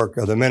in the work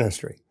of the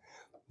ministry.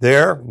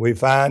 There we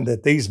find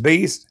that these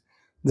beasts,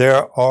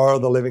 there are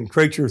the living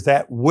creatures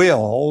that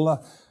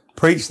will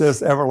preach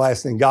this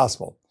everlasting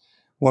gospel.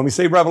 When we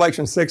see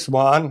Revelation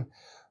 6:1,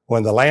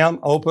 when the Lamb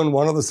opened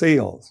one of the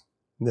seals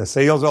are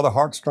the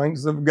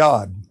heartstrings of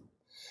God.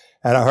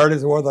 And I heard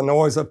as it were the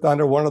noise of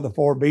thunder, one of the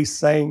 4 beasts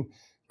saying,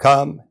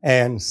 come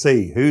and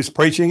see. Who's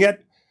preaching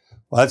it?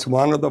 Well, that's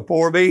one of the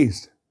 4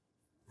 beasts.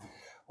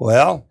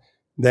 Well,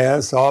 then I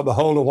saw,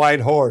 behold, a white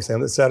horse,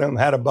 and that sat him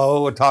had a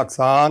bow, a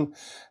toxon,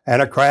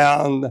 and a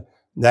crown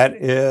that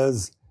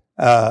is,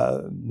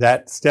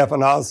 that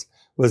Stephanos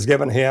was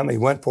given him. He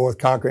went forth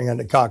conquering and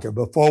to conquer.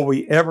 Before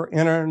we ever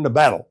enter into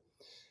battle,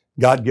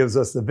 God gives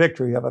us the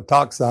victory of a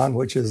toxon,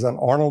 which is an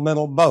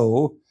ornamental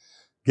bow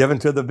given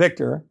to the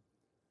victor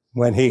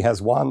when he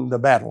has won the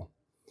battle.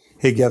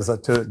 He gives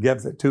it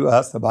to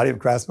us, the body of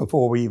Christ,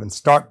 before we even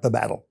start the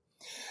battle.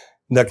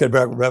 Look at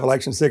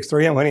Revelation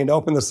 6:3, and when he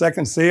opened the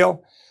second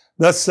seal,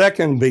 the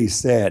second beast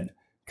said,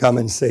 come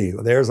and see.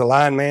 Well, there's a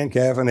lion, man,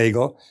 calf, and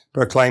eagle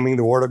proclaiming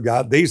the word of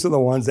God. These are the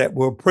ones that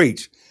will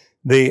preach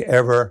the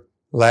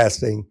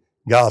everlasting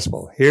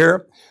gospel.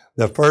 Here,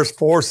 the first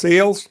 4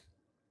 seals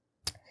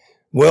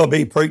will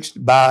be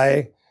preached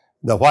by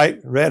the white,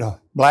 red,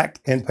 black,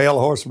 and pale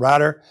horse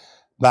rider,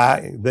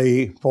 by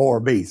the 4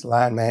 beasts,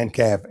 lion, man,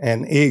 calf,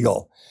 and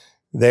eagle.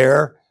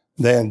 There,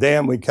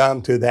 then we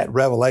come to that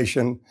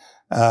Revelation,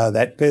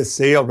 that 5th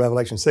seal,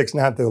 Revelation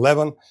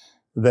 6:9-11.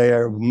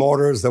 They're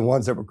mortars, the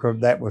ones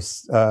that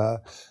was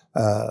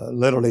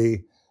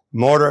literally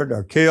mortared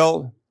or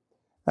killed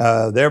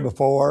there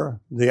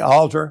before the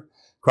altar,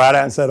 cried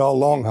out and said, O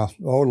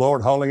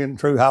Lord, holy and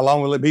true, how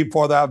long will it be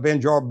before thou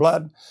avenge your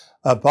blood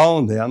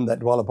upon them that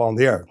dwell upon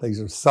the earth?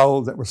 These are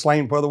souls that were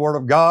slain for the word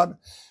of God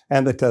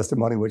and the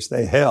testimony which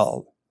they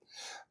held.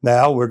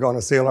 Now we're going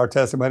to seal our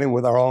testimony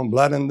with our own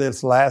blood in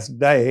this last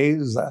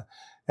days.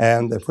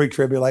 and the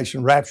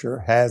pre-tribulation rapture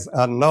has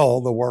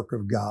annulled the work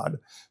of God,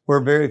 where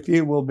very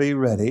few will be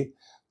ready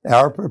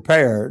or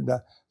prepared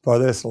for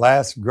this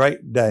last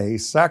great day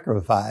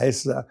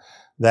sacrifice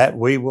that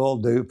we will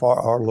do for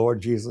our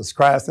Lord Jesus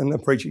Christ in the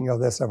preaching of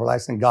this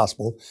everlasting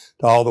gospel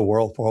to all the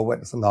world for a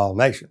witness in all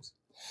nations.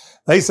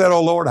 They said,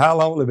 O Lord, how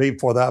long will it be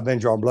before thou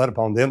avenge our blood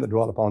upon them that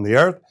dwell upon the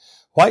earth?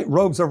 White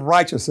robes of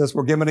righteousness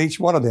were given each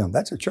one of them.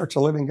 That's a church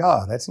of the living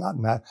God. That's not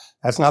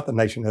the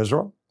nation of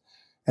Israel.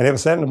 And it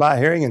was said in my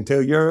hearing,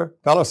 until your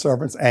fellow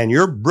servants and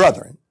your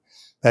brethren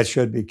that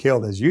should be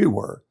killed as you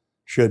were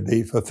should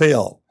be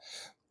fulfilled.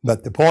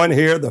 But the point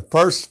here, the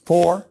first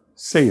four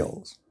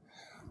seals,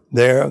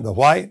 they're the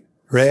white,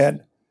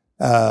 red,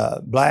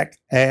 black,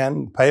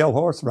 and pale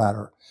horse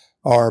rider,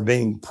 are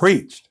being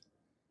preached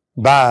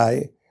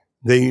by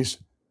these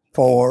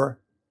four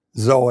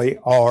Zoe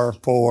or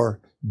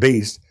four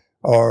beasts,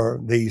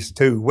 or these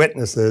two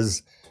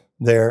witnesses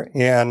there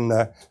in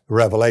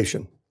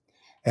Revelation.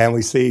 And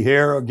we see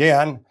here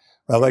again,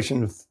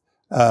 Revelation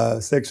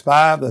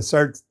 6:5,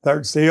 the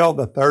third seal,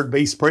 the third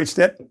beast preached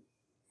it.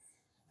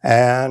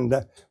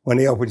 And when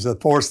he opens the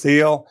fourth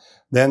seal,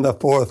 then the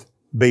fourth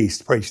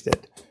beast preached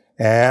it,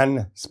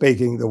 and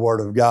speaking the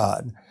word of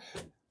God.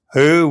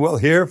 Who will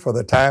hear for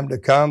the time to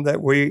come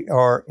that we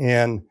are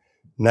in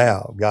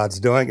now?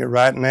 God's doing it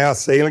right now,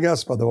 sealing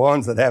us for the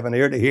ones that have an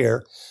ear to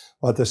hear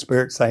what the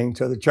Spirit's saying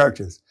to the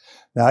churches.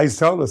 Now, he's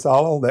told us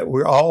all that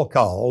we're all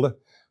called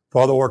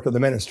for the work of the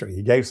ministry.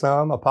 He gave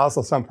some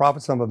apostles, some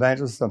prophets, some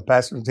evangelists, some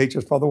pastors and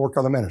teachers for the work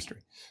of the ministry,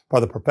 for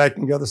the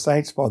perfecting of the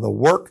saints, for the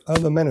work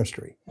of the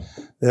ministry.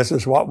 This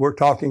is what we're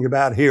talking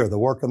about here, the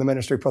work of the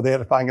ministry for the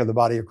edifying of the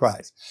body of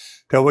Christ.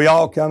 Till we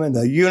all come in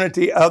the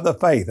unity of the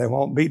faith. There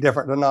won't be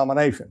different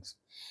denominations.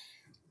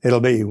 It'll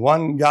be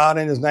one God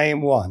in his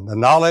name, one. The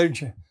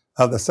knowledge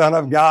of the Son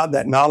of God,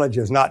 that knowledge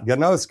is not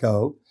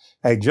gnosko,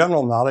 a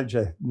general knowledge,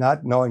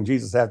 not knowing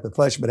Jesus after the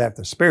flesh, but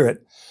after the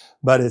Spirit,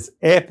 but it's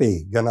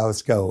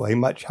epignosko, a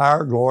much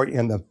higher glory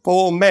in the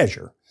full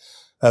measure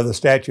of the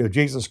stature of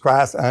Jesus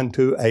Christ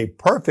unto a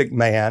perfect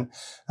man,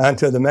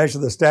 unto the measure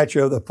of the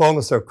stature of the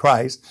fullness of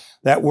Christ,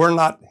 that we're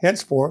not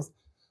henceforth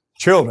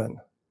children.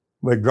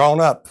 We're grown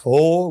up,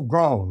 full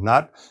grown,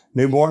 not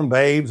newborn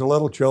babes or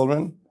little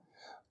children,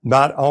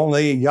 not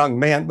only young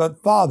men,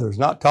 but fathers,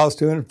 not tossed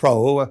to and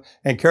fro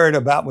and carried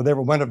about with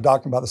every wind of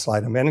doctrine by the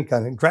sleight of men and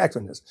cunning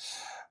craftiness.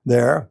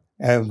 There,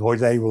 and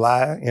which they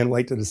lie in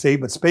wait to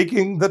deceive, but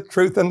speaking the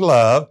truth in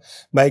love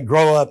may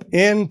grow up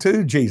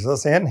into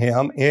Jesus in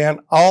him in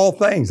all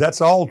things.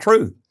 That's all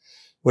truth,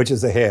 which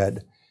is the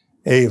head,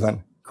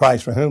 even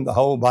Christ, for whom the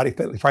whole body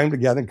fitly framed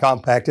together and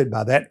compacted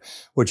by that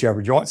which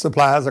every joint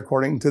supplies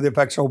according to the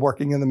effectual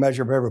working in the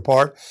measure of every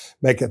part,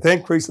 maketh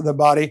increase of the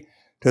body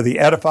to the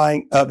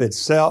edifying of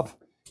itself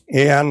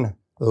in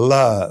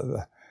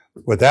love.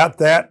 Without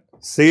that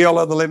seal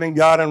of the living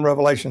God in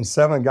Revelation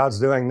 7, God's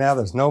doing now,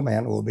 there's no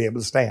man who will be able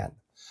to stand.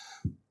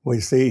 We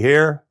see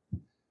here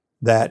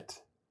that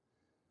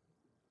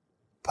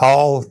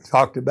Paul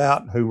talked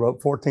about, who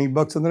wrote 14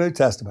 books of the New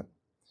Testament.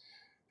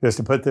 Just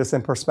to put this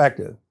in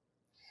perspective.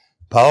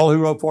 Paul, who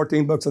wrote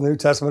 14 books of the New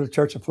Testament of the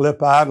church of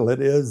Philippi, it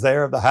is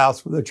there the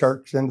house for the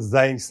church, and as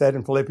they said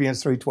in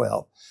Philippians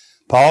 3:12.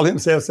 Paul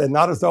himself said,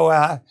 not as though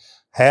I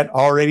had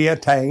already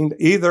attained,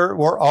 either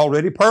were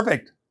already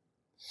perfect,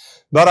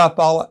 but I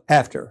follow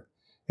after.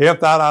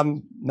 If that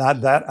I'm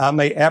not that I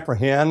may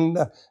apprehend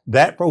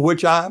that for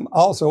which I am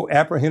also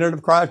apprehended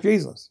of Christ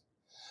Jesus.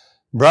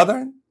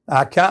 Brethren,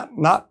 I count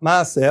not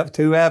myself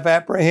to have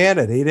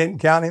apprehended. He didn't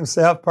count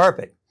himself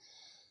perfect.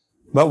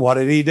 But what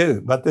did he do?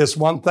 But this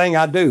one thing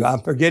I do,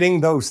 I'm forgetting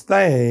those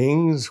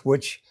things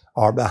which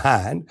are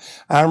behind.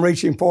 I'm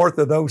reaching forth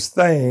to those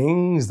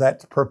things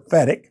that's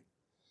prophetic,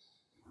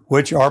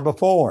 which are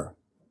before.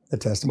 The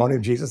testimony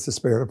of Jesus, the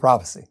spirit of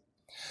prophecy.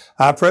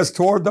 I press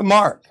toward the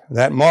mark.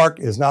 That mark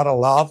is not a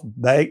lav,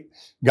 bet,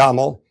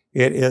 gamel.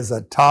 It is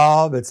a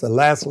tav. It's the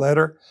last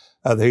letter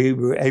of the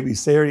Hebrew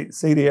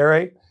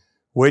abecedary,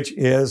 which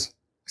is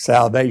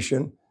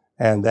salvation,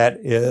 and that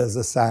is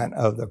a sign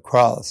of the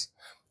cross.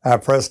 I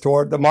press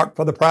toward the mark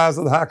for the prize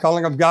of the high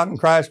calling of God in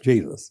Christ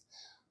Jesus.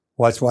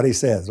 Watch what he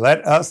says.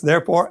 Let us,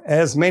 therefore,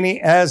 as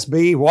many as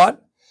be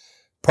what?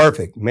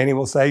 Perfect. Many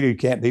will say you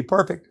can't be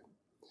perfect.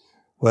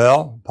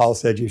 Well, Paul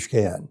said you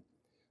can.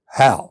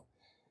 How?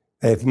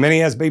 If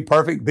many as be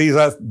perfect, be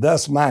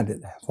thus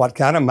minded. What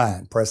kind of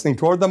mind? Pressing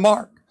toward the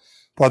mark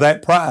for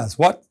that prize.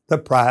 What? The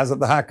prize of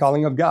the high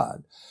calling of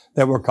God,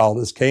 that we're called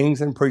as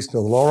kings and priests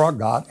of the Lord our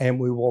God, and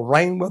we will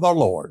reign with our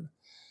Lord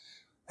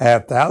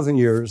 1,000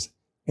 years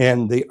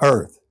in the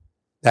earth.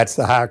 That's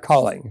the high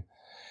calling.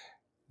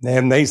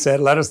 And they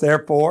said, let us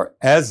therefore,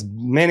 as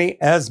many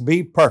as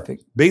be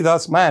perfect, be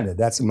thus minded.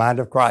 That's the mind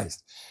of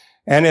Christ.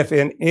 And if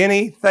in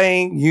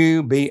anything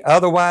you be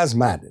otherwise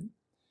minded,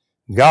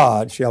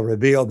 God shall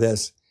reveal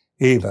this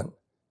even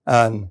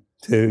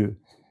unto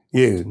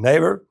you.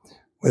 Neighbor,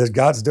 as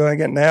God's doing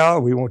it now,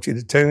 we want you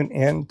to tune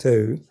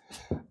into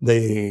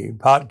the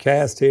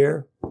podcast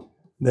here,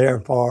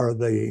 there for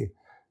the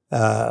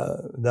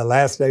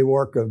last day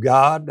work of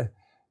God.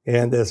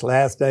 in this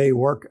last day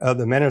work of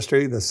the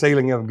ministry, the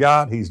sealing of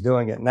God. He's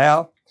doing it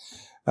now.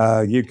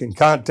 You can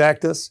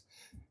contact us,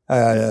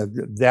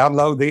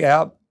 download the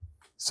app,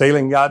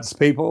 Sealing God's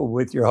People,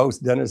 with your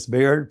host, Dennis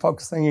Beard,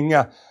 focusing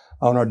on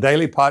our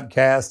daily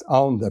podcast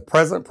on the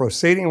present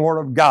proceeding Word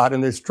of God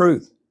and this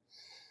truth.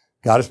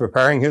 God is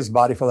preparing His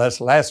body for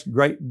this last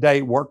great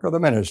day work of the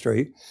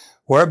ministry,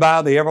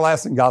 whereby the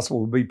everlasting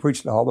gospel will be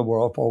preached to all the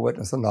world for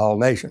witness in all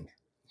nations.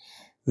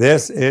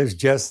 This is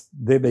just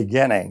the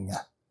beginning.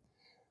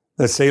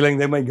 The sealing,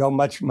 then we go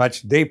much,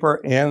 much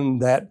deeper in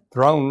that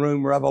throne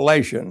room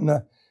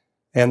revelation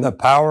and the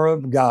power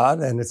of God,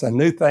 and it's a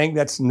new thing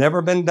that's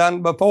never been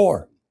done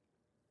before.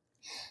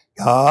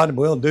 God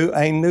will do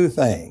a new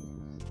thing.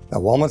 The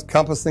woman's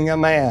compassing a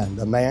man,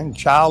 the man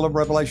child of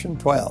Revelation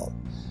 12.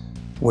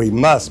 We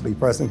must be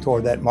pressing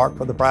toward that mark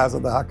for the prize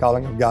of the high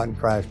calling of God in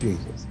Christ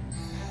Jesus.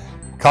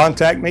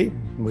 Contact me.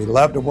 We'd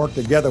love to work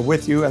together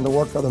with you in the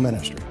work of the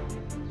ministry.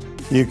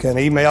 You can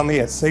email me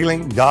at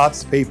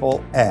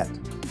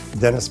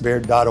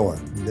sealinggodspeople@dennisbeard.org.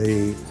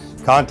 The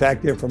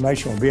contact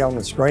information will be on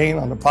the screen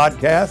on the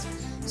podcast.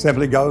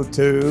 Simply go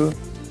to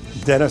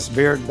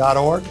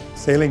dennisbeard.org,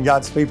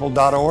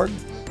 sealinggodspeople.org,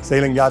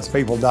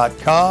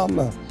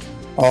 sealinggodspeople.com,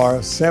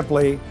 or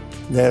simply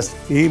just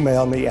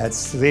email me at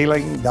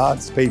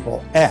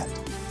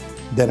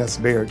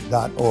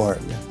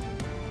sealinggodspeople@dennisbeard.org.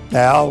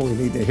 Now, we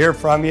need to hear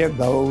from you,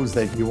 those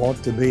that you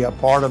want to be a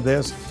part of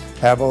this.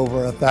 Have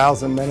over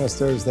 1,000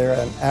 ministers there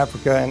in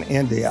Africa and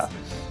India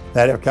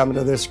that have come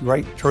to this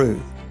great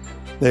truth.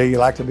 Do you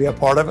like to be a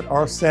part of it,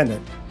 or send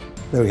it?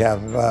 We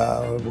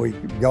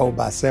go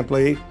by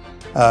simply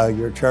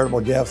your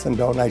charitable gifts and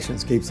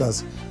donations keeps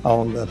us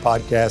on the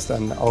podcast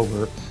and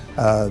over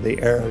the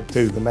air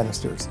to the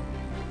ministers.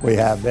 We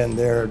have been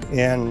there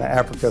in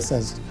Africa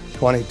since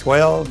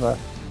 2012.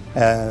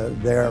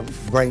 They're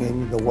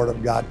bringing the Word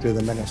of God to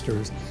the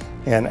ministers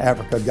in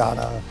Africa,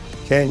 Ghana,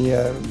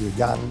 Kenya,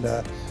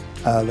 Uganda,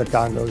 the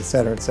Congo, et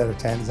cetera,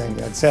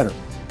 Tanzania, et cetera.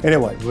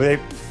 Anyway,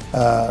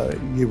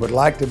 you would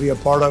like to be a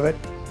part of it,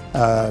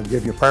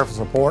 give your prayerful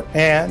support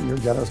and your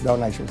generous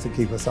donations to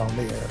keep us on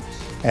the air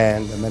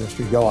and the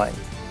ministry going.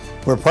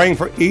 We're praying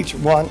for each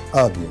one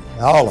of you,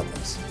 all of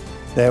us,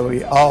 that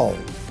we all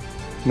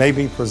may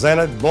be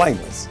presented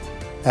blameless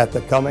at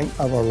the coming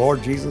of our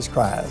Lord Jesus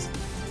Christ,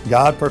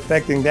 God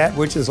perfecting that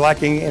which is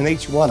lacking in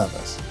each one of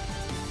us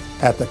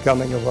at the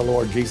coming of our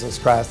Lord Jesus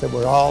Christ, that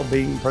we're all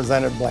being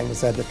presented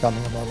blameless at the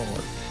coming of our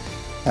Lord.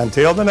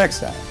 Until the next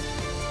time,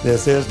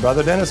 this is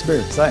Brother Dennis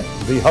Beard saying,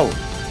 behold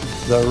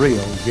the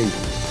real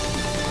Jesus.